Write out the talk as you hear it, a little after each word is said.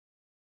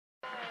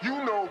You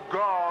know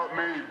God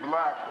made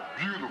black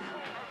beautiful.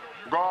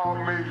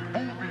 God made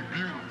Booby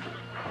beautiful,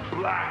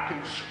 black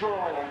and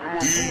strong. And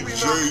when Booby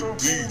knocks them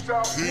fools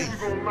out, Booby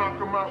gonna knock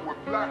them out with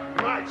black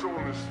knights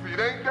on his feet.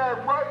 Ain't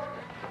that right?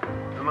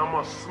 And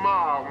I'ma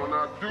smile when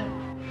I do.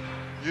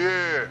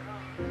 Yeah.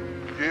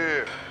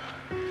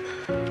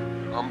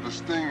 I'm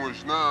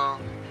distinguished now.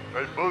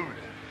 Hey, Booby.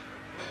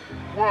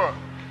 What?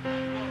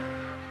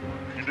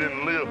 You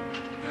didn't live.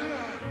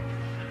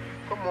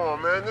 Come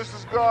on, man. This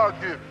is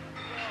God-given.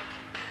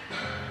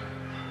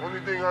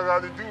 Only thing I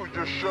gotta do is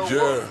just show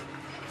up.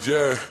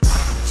 Yeah,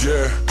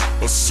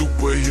 a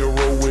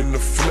superhero in the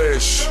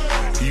flesh.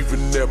 Even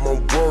at my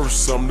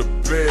worst, I'm the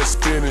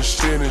best. Finish,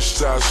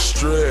 I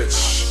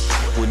stretch.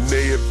 When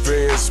they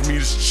advance me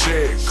this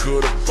check,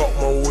 could've bought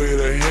my way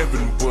to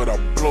heaven, but I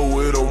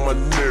blow it on my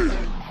neck.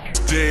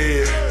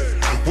 Dead.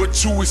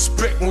 What you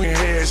expect when you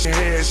had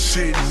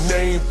shit and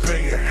they ain't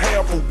paying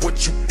half of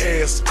what you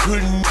asked?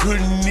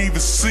 Couldn't even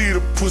see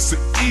the pussy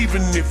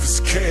even if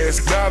it's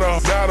cash. Not a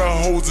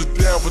holds it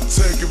down for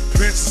taking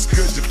pictures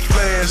cause you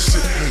flash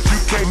it. You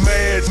can't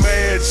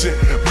imagine,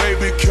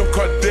 maybe Kim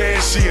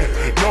Kardashian.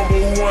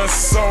 #1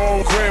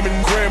 song, Grammy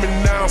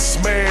now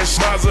smash.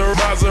 Mazda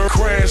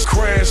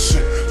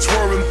crashing,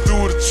 swerving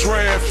through the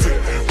traffic.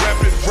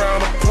 Wrap it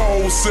round a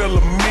pole, sell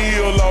a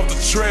meal off the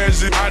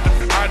tragedy.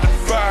 I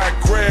defy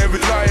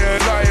gravity.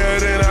 Liar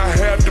than I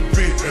have to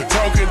be.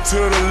 Talking to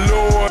the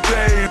Lord,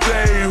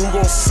 they who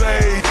gon'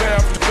 save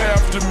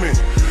after me.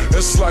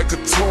 It's like a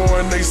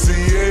torn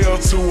ACL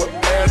to an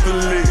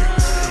athlete.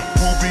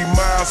 Booby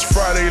Miles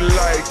Friday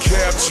light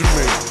capture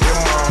me in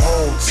my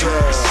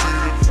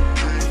hometown.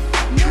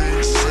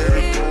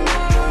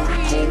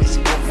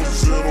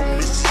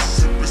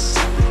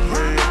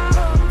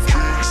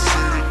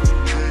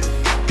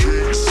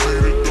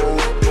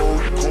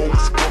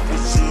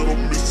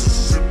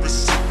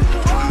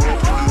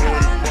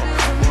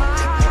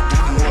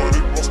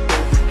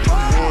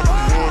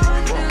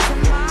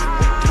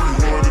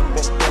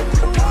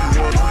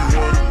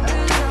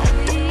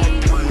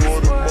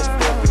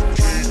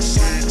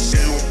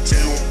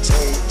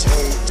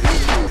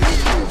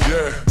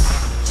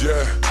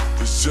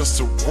 It's just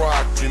a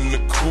rock in the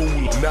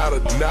cooler.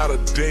 Not a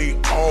day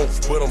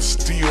off, but I'm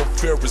still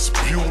Ferris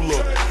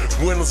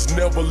Bueller. Winners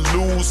never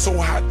lose, so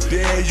how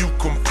dare you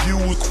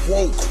confuse?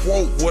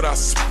 Quote what I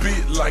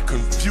spit like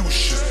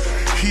Confucius.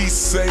 He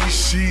say,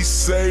 she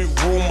say,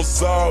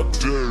 rumors all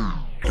day.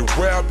 The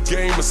rap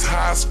game is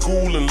high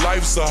school and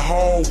life's a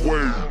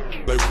hallway.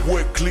 Like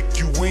what click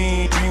you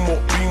in? Beamer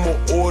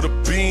or the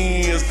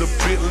Benz, the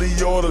Bentley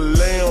or the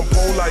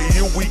Lambo. Like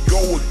here we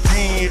go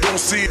again. Don't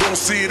see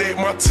it at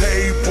my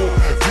table.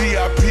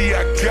 VIP,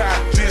 I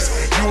got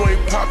this. You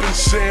ain't popping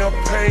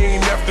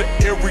champagne after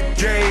every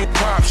game.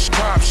 Pop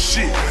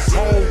shit.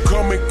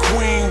 Homecoming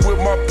queen with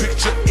my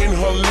picture in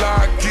her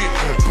locket.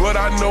 But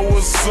I know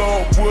what's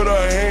up with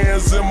her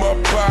hands in my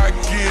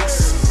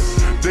pockets.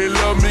 They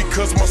love me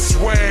cause my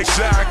swag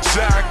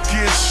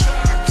jockish.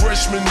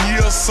 Freshman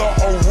year saw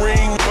a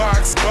ring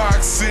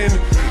boxing.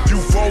 You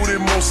voted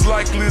most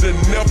likely to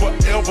never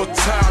ever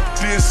top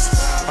this.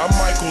 I'm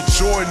Michael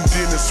Jordan,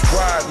 Dennis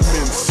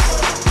Rodman's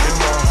in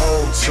my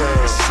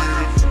hometown.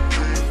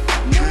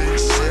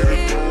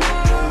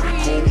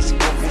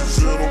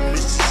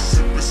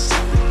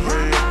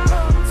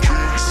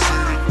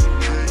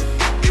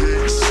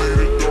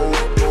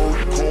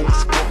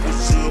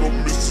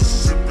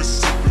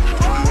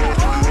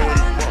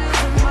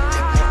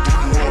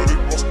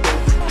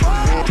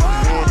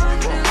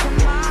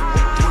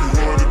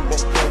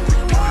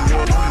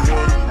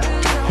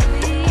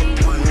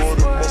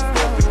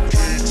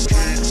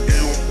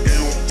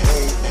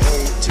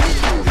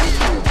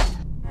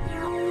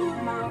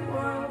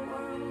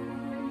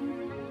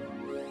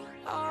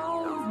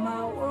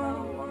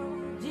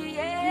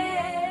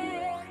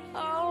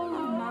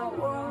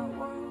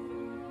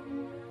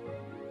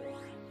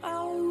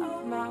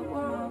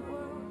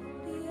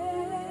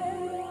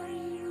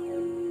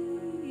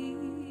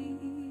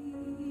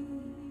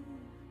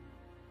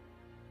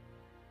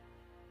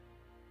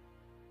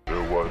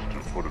 To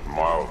put it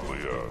mildly,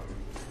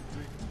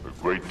 a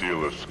great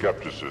deal of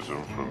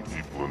skepticism from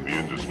people in the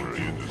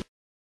industry.